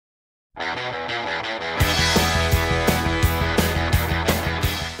Hey,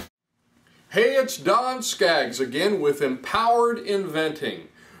 it's Don Skaggs again with Empowered Inventing,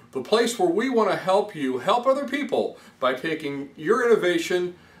 the place where we want to help you help other people by taking your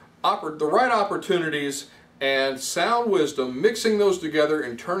innovation, the right opportunities, and sound wisdom, mixing those together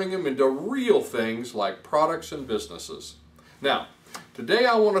and turning them into real things like products and businesses. Now, today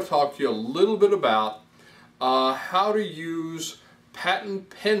I want to talk to you a little bit about how to use patent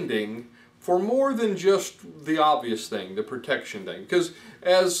pending for more than just the obvious thing, the protection thing. Because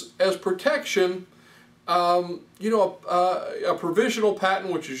as protection, a provisional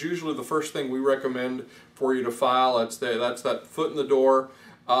patent, which is usually the first thing we recommend for you to file, that's that foot in the door.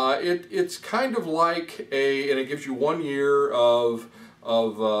 It's kind of like and it gives you 1 year of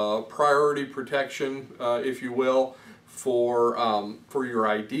priority protection, if you will, for your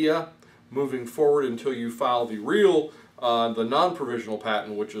idea moving forward until you file the real, the non-provisional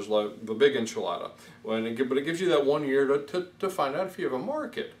patent, which is like the big enchilada. But it gives you that 1 year to find out if you have a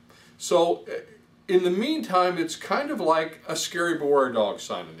market. So in the meantime, it's kind of like a scary beware dog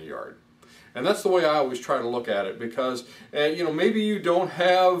sign in the yard. And that's the way I always try to look at it, because maybe you don't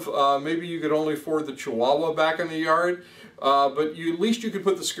have, maybe you could only afford the Chihuahua back in the yard, but at least you could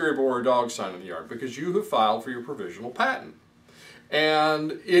put the scary beware dog sign in the yard because you have filed for your provisional patent.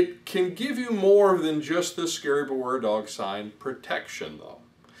 And it can give you more than just this scary beware dog sign protection, though.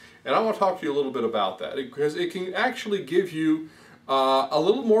 And I want to talk to you a little bit about that, because it can actually give you a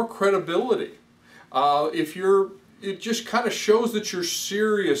little more credibility. It just kind of shows that you're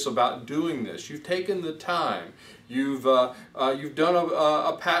serious about doing this. You've taken the time. You've done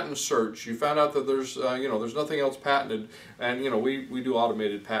a patent search. You found out that there's nothing else patented, and we do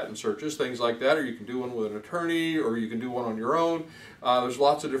automated patent searches, things like that. Or you can do one with an attorney, or you can do one on your own. There's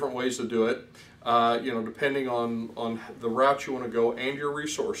lots of different ways to do it. Depending on the route you want to go and your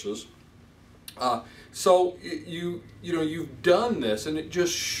resources. So you've done this, and it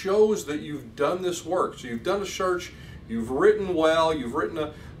just shows that you've done this work. So you've done a search, you've written well, you've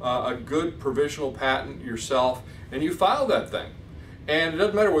written a good provisional patent yourself, and you filed that thing. And it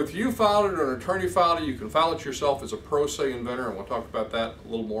doesn't matter whether you filed it or an attorney filed it. You can file it yourself as a pro se inventor, and we'll talk about that a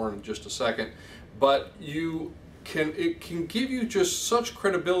little more in just a second. But it can give you just such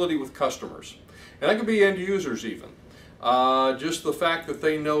credibility with customers, and that could be end users even. Just the fact that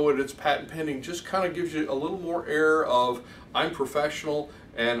they know it's patent pending just kind of gives you a little more air of, I'm professional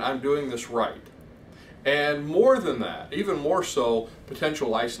and I'm doing this right. And more than that, even more so, potential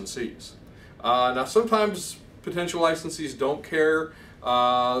licensees. Now sometimes potential licensees don't care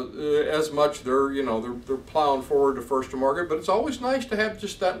as much. They're plowing forward to first to market, but it's always nice to have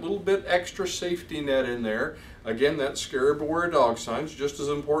just that little bit extra safety net in there. Again, that scary beware dog sign is just as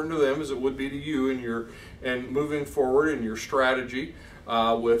important to them as it would be to you and moving forward in your strategy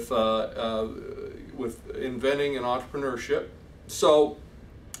with inventing and entrepreneurship. So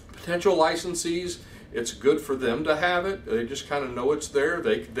potential licensees, it's good for them to have it. They just kind of know it's there.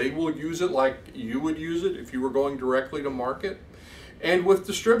 They will use it like you would use it if you were going directly to market. And with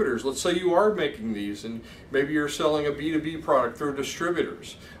distributors, let's say you are making these and maybe you're selling a B2B product through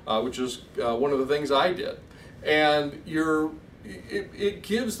distributors, which is one of the things I did. And it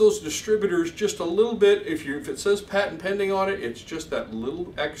gives those distributors just a little bit, if it says patent pending on it, it's just that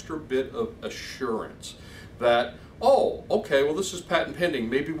little extra bit of assurance that, oh, okay, well this is patent pending,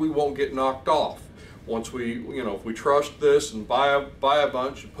 maybe we won't get knocked off. Once if we trust this and buy a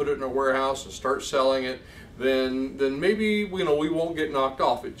bunch and put it in a warehouse and start selling it, then maybe we won't get knocked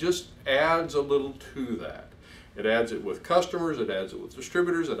off. It just adds a little to that. It adds it with customers, it adds it with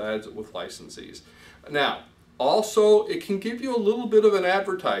distributors, it adds it with licensees. Now, also, it can give you a little bit of an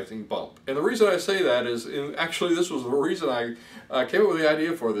advertising bump. And the reason I say that is, actually this was the reason I came up with the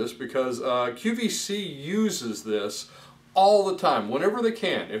idea for this, because QVC uses this all the time, whenever they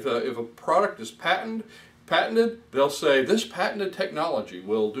can. If a product is patented, they'll say, this patented technology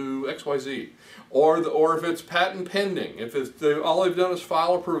will do XYZ. Or if it's patent pending, if all they've done is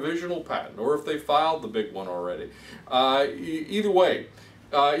file a provisional patent, or if they filed the big one already. Either way,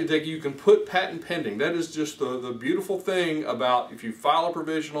 you can put patent pending. That is just the beautiful thing about, if you file a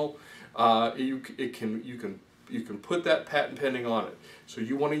provisional, you can put that patent pending on it. So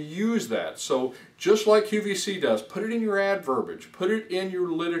you want to use that. So just like QVC does, put it in your ad verbiage, put it in your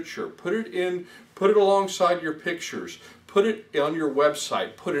literature, put it alongside your pictures, put it on your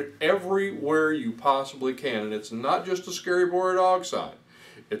website, put it everywhere you possibly can. And it's not just a scary beware dog sign.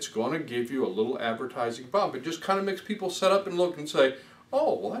 It's going to give you a little advertising bump. It just kind of makes people set up and look and say,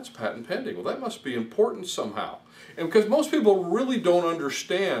 oh, well, that's patent pending. Well, that must be important somehow. And because most people really don't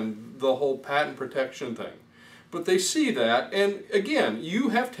understand the whole patent protection thing. But they see that, and again, you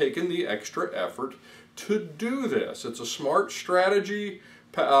have taken the extra effort to do this. It's a smart strategy,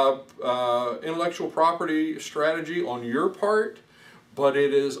 intellectual property strategy on your part, but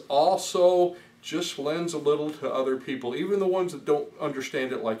it is also just lends a little to other people, even the ones that don't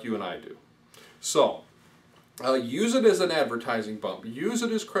understand it like you and I do. So, use it as an advertising bump. Use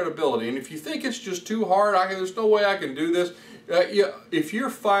it as credibility. And if you think it's just too hard, there's no way I can do this. If you're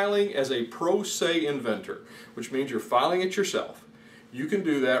filing as a pro se inventor, which means you're filing it yourself, you can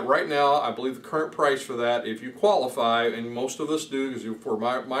do that. Right now, I believe the current price for that, if you qualify, and most of us do, because for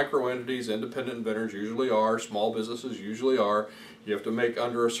micro entities, independent inventors usually are, small businesses usually are, you have to make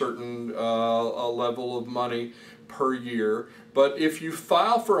under a certain level of money per year. But if you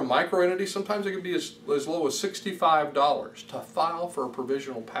file for a micro entity, sometimes it can be as low as $65 to file for a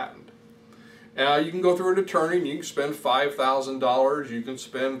provisional patent. You can go through an attorney and you can spend $5,000, you can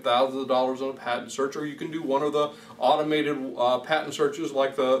spend thousands of dollars on a patent search, or you can do one of the automated patent searches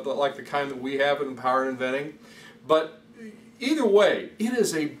like the kind that we have in Empowered Inventing. But either way, it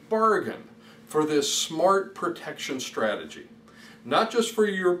is a bargain for this smart protection strategy. Not just for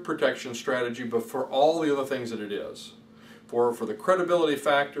your protection strategy, but for all the other things that it is. For the credibility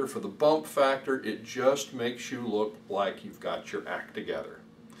factor, for the bump factor, it just makes you look like you've got your act together.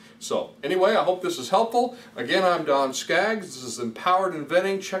 So, anyway, I hope this is helpful. Again, I'm Don Skaggs. This is Empowered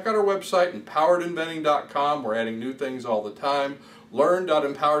Inventing. Check out our website, empoweredinventing.com. We're adding new things all the time.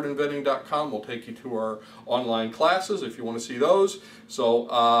 Learn.empoweredinventing.com will take you to our online classes if you want to see those. So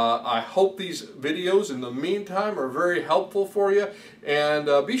I hope these videos in the meantime are very helpful for you. And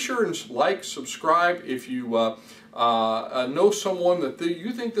be sure and like, subscribe. If you know someone that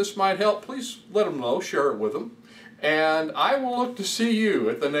you think this might help, please let them know, share it with them. And I will look to see you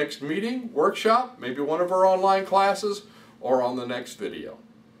at the next meeting, workshop, maybe one of our online classes, or on the next video.